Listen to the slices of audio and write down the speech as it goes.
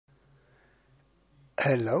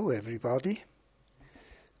Hello everybody.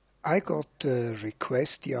 I got a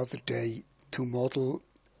request the other day to model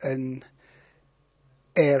an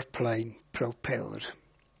airplane propeller.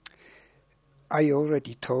 I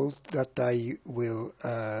already told that I will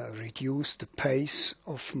reduce the pace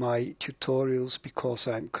of my tutorials because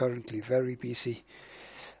I'm currently very busy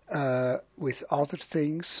with other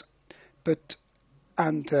things.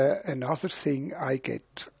 Another thing, I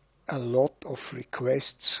get a lot of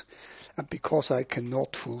requests, and because I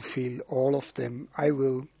cannot fulfill all of them, I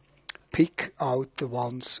will pick out the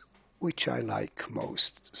ones which I like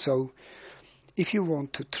most. So if you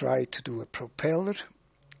want to try to do a propeller,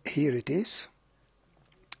 here it is.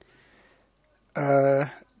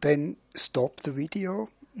 Then stop the video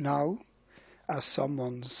now, as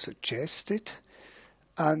someone suggested,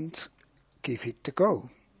 and give it a go.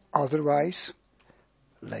 Otherwise,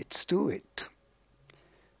 let's do it.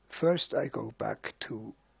 First I go back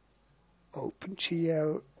to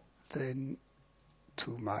OpenGL, then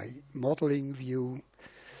to my modeling view,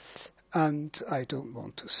 and I don't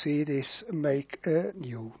want to see this, make a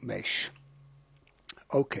new mesh.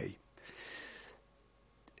 Okay.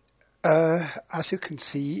 As you can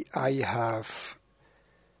see, I have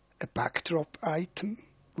a backdrop item,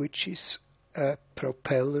 which is a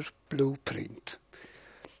propeller blueprint.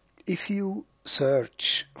 If you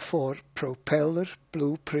search for propeller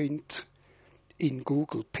blueprint in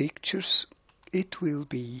Google Pictures, it will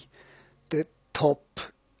be the top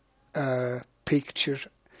picture,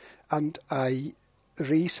 and I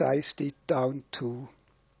resized it down to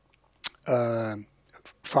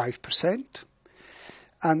 5%.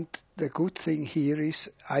 And the good thing here is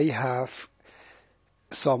I have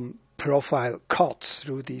some profile cuts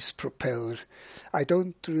through this propeller. I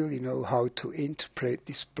don't really know how to interpret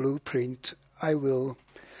this blueprint. I will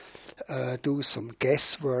do some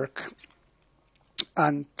guesswork.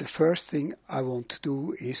 And the first thing I want to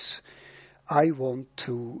do is I want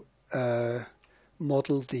to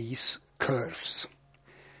model these curves.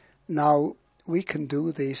 Now we can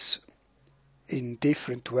do this in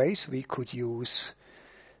different ways. We could use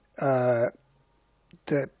the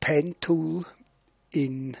pen tool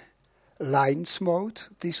in lines mode.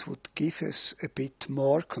 This would give us a bit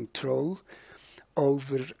more control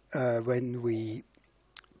over when we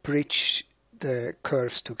bridge the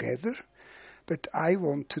curves together. But I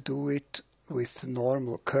want to do it with the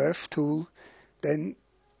normal curve tool. Then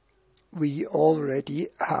we already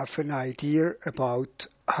have an idea about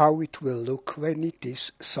how it will look when it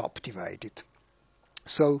is subdivided.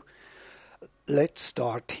 So let's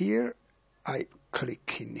start here. I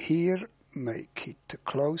click in here, make it a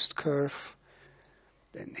closed curve.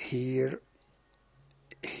 Then here.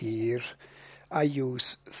 I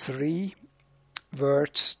use 3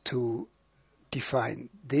 words to define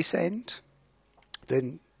this end.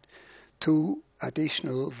 Then 2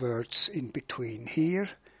 additional words in between here,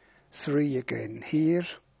 3 again here,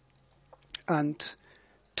 and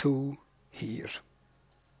 2 here.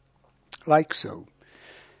 Like so.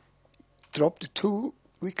 Drop the tool,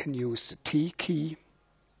 we can use the T key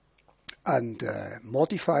and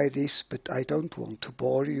modify this, but I don't want to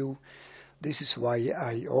bore you. This is why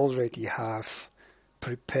I already have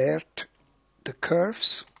prepared the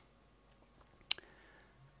curves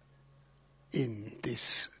in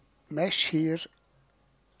this mesh here.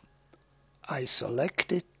 I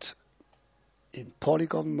select it in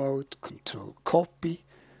polygon mode, Control copy,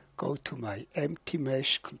 go to my empty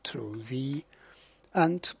mesh, Control V,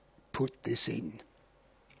 and put this in.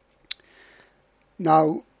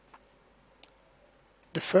 Now,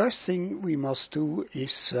 the first thing we must do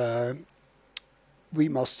is we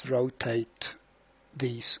must rotate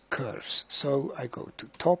these curves. So I go to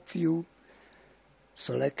top view,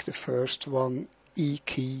 select the first one, E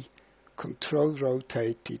key, Control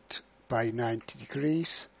rotate it by 90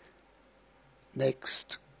 degrees.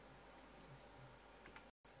 Next.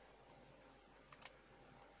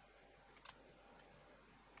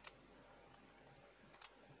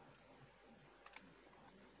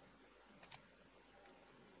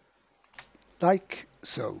 Like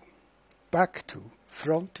so. Back to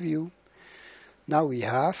front view. Now we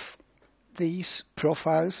have these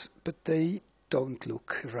profiles, but they don't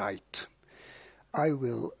look right. I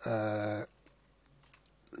will,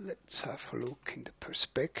 let's have a look in the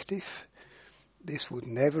perspective. This would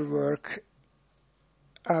never work.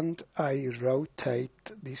 And I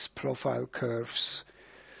rotate these profile curves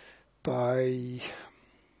by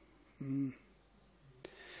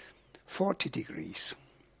 40 degrees.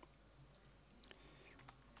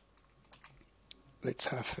 Let's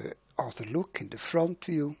have another look in the front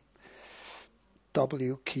view.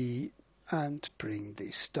 W key and bring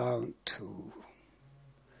this down to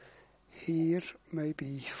here.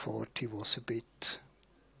 Maybe 40 was a bit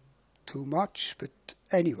too much, but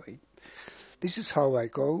anyway, this is how I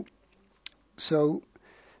go. So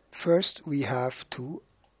first we have to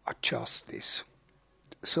adjust this,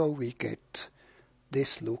 so we get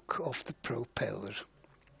this look of the propeller.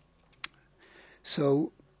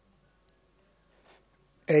 So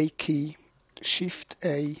A key, Shift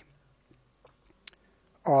A,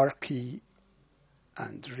 R key,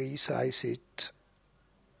 and resize it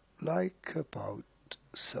like about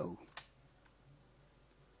so.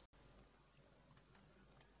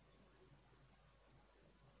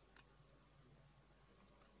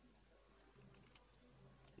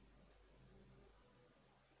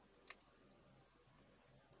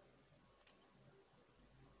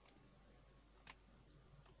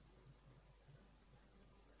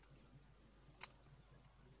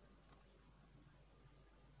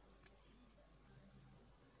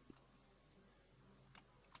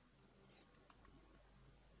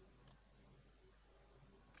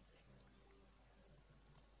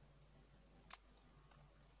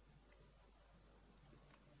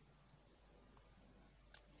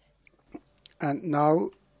 And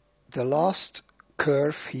now the last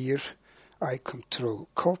curve here, I control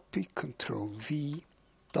copy, control V,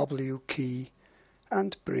 W key,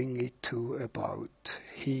 and bring it to about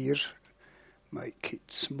here, make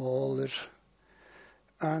it smaller,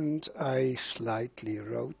 and I slightly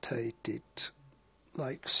rotate it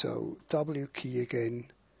like so. W key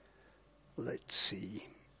again, let's see,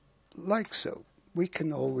 like so. We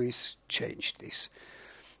can always change this.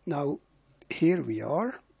 Now here we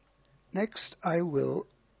are. Next I will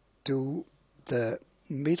do the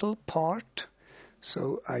middle part.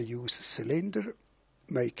 So I use a cylinder,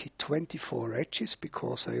 make it 24 edges,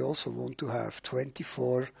 because I also want to have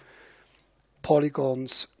 24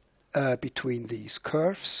 polygons between these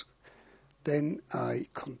curves. Then I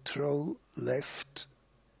control left,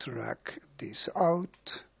 drag this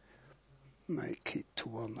out, make it to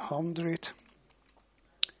 100,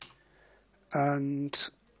 and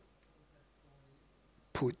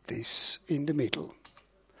put this in the middle,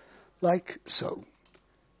 like so.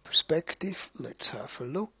 Perspective, let's have a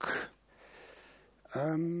look.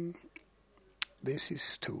 This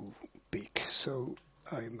is too big, so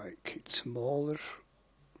I make it smaller,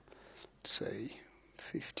 say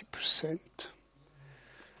 50%,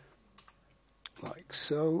 like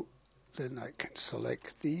so. Then I can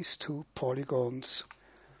select these two polygons,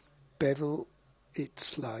 bevel it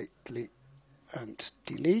slightly and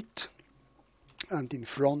delete, and in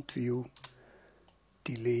front view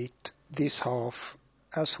delete this half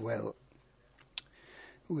as well.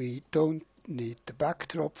 We don't need the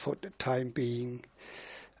backdrop for the time being,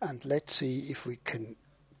 and let's see if we can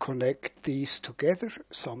connect these together.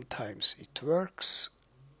 Sometimes it works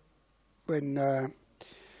when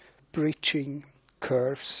bridging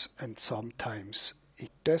curves, and sometimes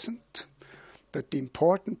it doesn't. But the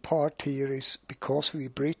important part here is, because we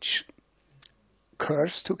bridge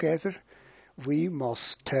curves together, we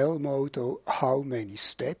must tell Modo how many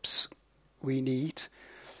steps we need,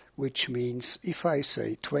 which means if I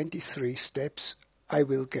say 23 steps, I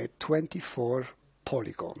will get 24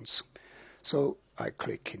 polygons. So I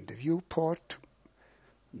click in the viewport.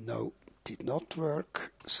 No, did not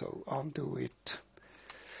work, so undo it.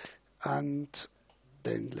 And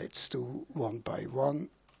then let's do one by one.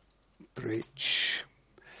 Bridge.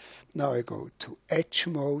 Now I go to edge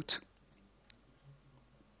mode.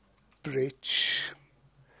 Bridge.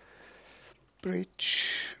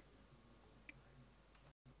 Bridge.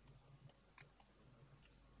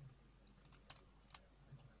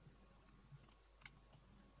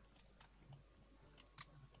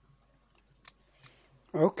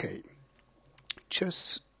 Okay,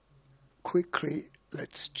 just quickly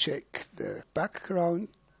let's check the background,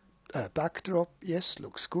 backdrop. Yes,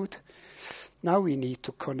 looks good. Now we need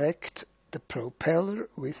to connect the propeller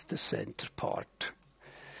with the center part.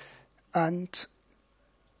 And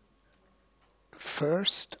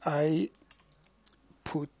first I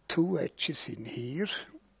put two edges in here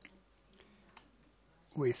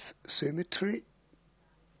with symmetry.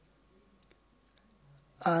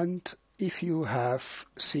 And if you have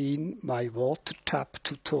seen my water tap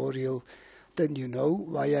tutorial, then you know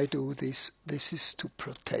why I do this. This is to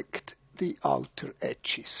protect the outer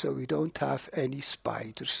edges, so we don't have any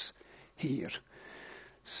spiders here.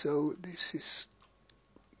 So this is,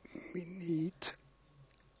 we need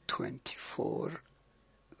 24,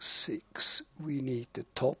 6. We need the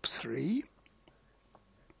top 3.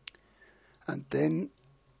 And then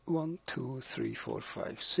 1, 2, 3, 4,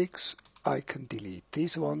 5, 6. I can delete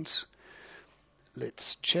these ones.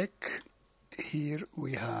 Let's check. Here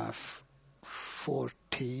we have 40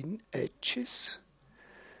 14 edges.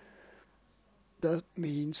 That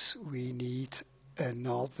means we need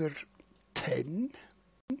another 10.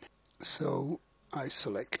 So I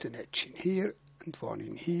select an edge in here and one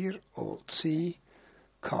in here, Alt C,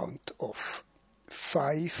 count of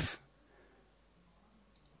 5,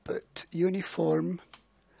 but uniform.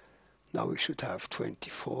 Now we should have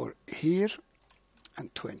 24 here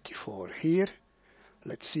and 24 here.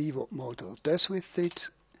 Let's see what Modo does with it.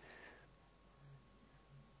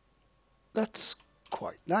 That's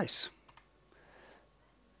quite nice.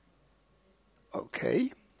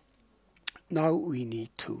 Okay, now we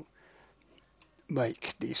need to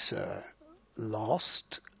make this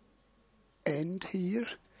last end here.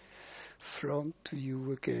 Front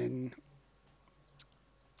view again.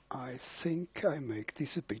 I think I make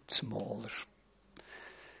this a bit smaller.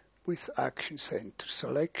 With Action Center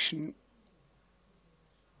Selection,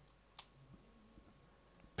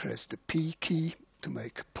 press the P key to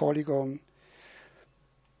make a polygon.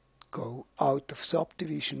 Go out of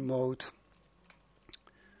subdivision mode.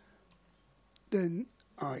 Then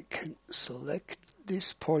I can select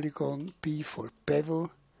this polygon, B for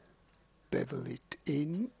bevel, bevel it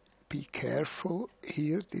in. Be careful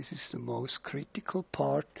here, this is the most critical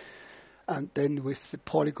part. And then with the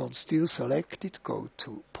polygon still selected, go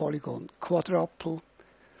to polygon quadruple.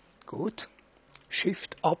 Good.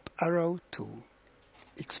 Shift up arrow to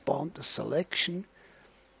expand the selection.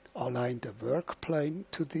 Align the work plane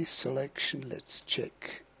to this selection. Let's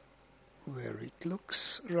check where it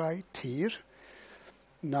looks right here.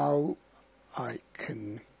 Now I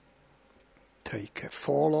can take a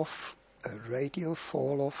fall off, a radial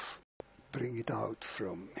fall off, bring it out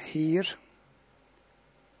from here,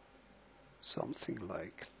 something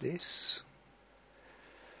like this.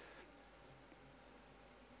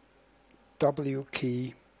 W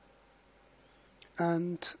key,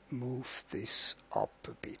 and move this up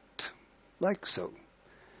a bit, like so.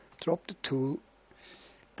 Drop the tool,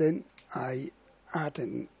 then I add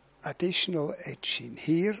an additional edge in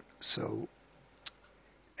here, so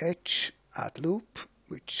edge, add loop,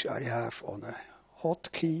 which I have on a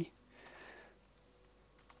hotkey,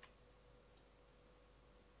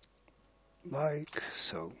 like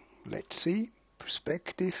so. Let's see,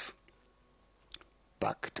 perspective,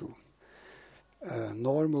 back to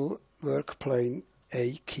normal work plane,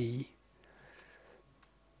 A key.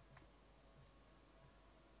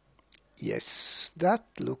 Yes, that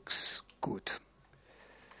looks good.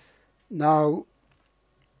 Now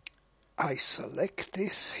I select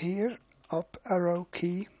this here, up arrow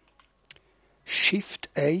key, Shift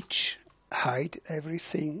H, hide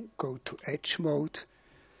everything, go to edge mode,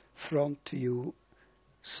 front view,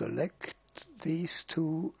 select these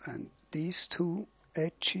two and these two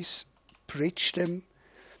edges, bridge them,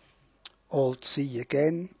 Alt C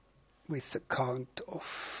again with the count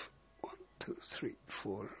of 1, 2, 3,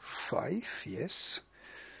 4, 5, yes.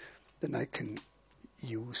 Then I can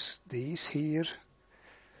use these here.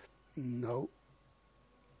 No.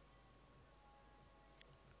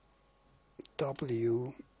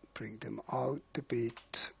 W, bring them out a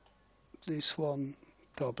bit. This one,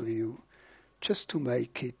 W, just to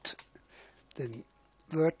make it. Then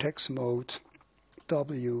vertex mode,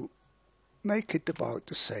 W, make it about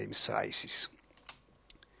the same sizes.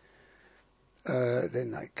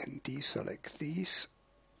 Then I can deselect these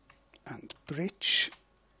and bridge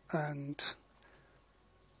and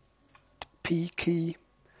P key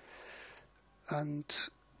and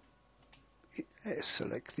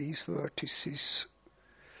select these vertices,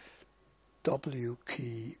 W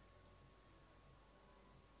key,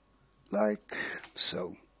 like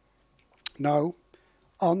so. Now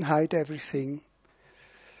unhide everything,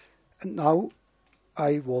 and now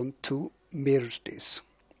I want to mirror this.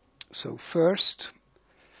 So first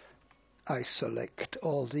I select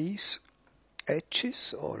all these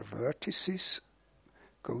edges or vertices,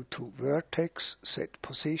 go to vertex, set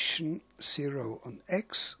position 0 on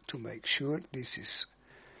X to make sure this is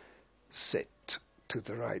set to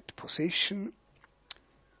the right position.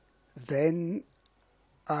 Then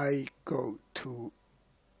I go to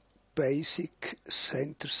basic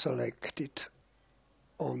center selected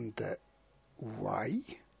on the Y.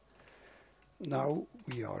 Now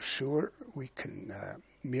we are sure we can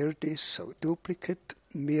mirror this, so duplicate,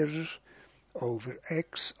 mirror over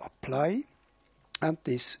X, apply. And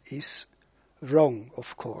this is wrong,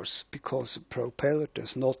 of course, because the propeller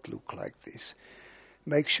does not look like this.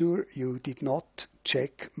 Make sure you did not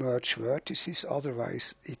check merge vertices,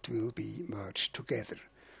 otherwise it will be merged together.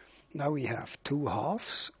 Now we have two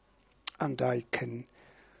halves, and I can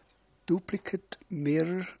duplicate,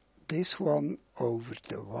 mirror this one over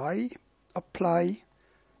the Y, apply,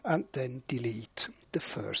 and then delete. the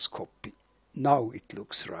first copy. Now it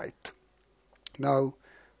looks right. Now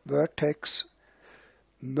vertex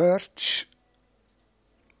merge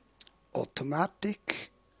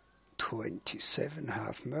automatic 27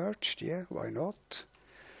 have merged, yeah, why not?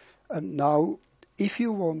 And now if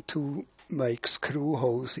you want to make screw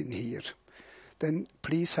holes in here, then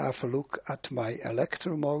please have a look at my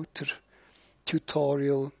electromotor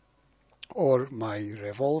tutorial or my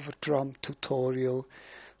revolver drum tutorial.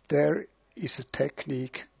 There is a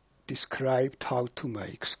technique described how to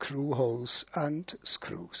make screw holes and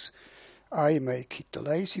screws. I make it the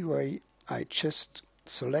lazy way. I just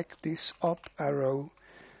select this up arrow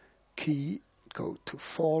key, go to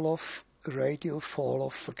fall off, radial fall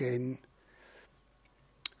off again,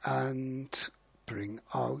 and bring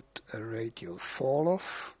out a radial fall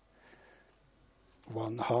off,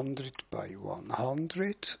 100 by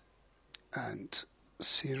 100, and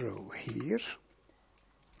 0 here.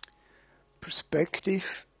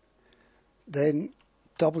 Perspective, then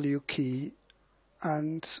W key,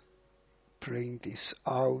 and bring this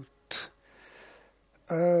out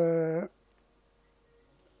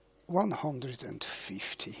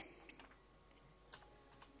 150,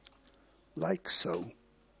 like so.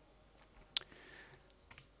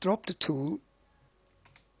 Drop the tool,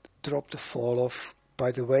 drop the fall off.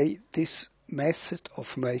 By the way, this method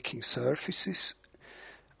of making surfaces,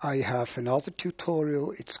 I have another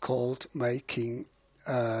tutorial. It's called making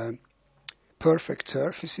perfect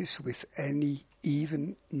surfaces with any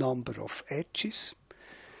even number of edges.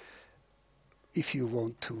 If you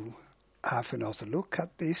want to have another look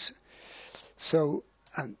at this. So,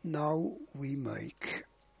 and now we make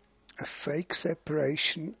a fake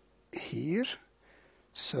separation here.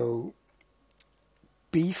 So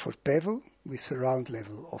B for bevel with a round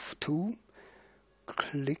level of 2.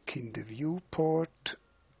 Click in the viewport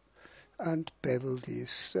and bevel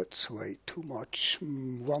this. That's way too much,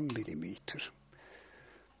 1 millimeter.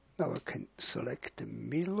 Now I can select the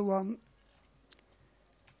middle one,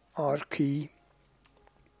 R key,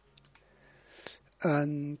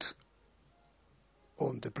 and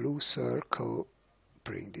on the blue circle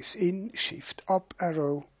bring this in, shift up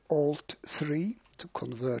arrow, alt 3 to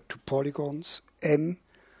convert to polygons, M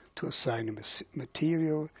to assign a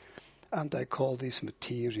material, and I call this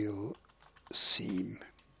material seam.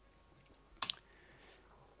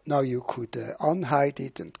 Now you could unhide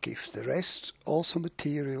it and give the rest also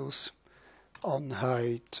materials.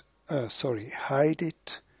 Hide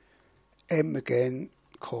it, M again,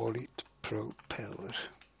 call it propeller.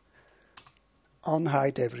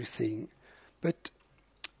 Unhide everything, but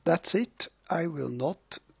that's it. I will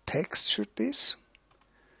not texture this.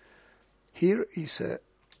 Here is a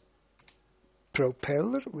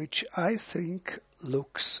propeller which I think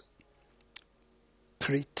looks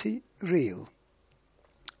pretty real.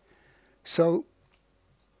 So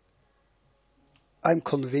I'm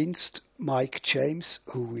convinced Mike James,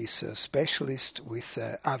 who is a specialist with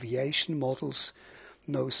aviation models,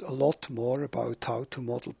 knows a lot more about how to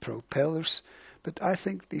model propellers, but I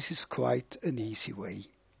think this is quite an easy way.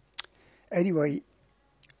 Anyway,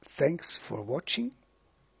 thanks for watching,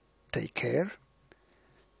 take care,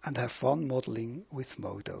 and have fun modeling with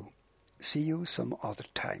Modo. See you some other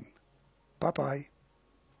time. Bye bye.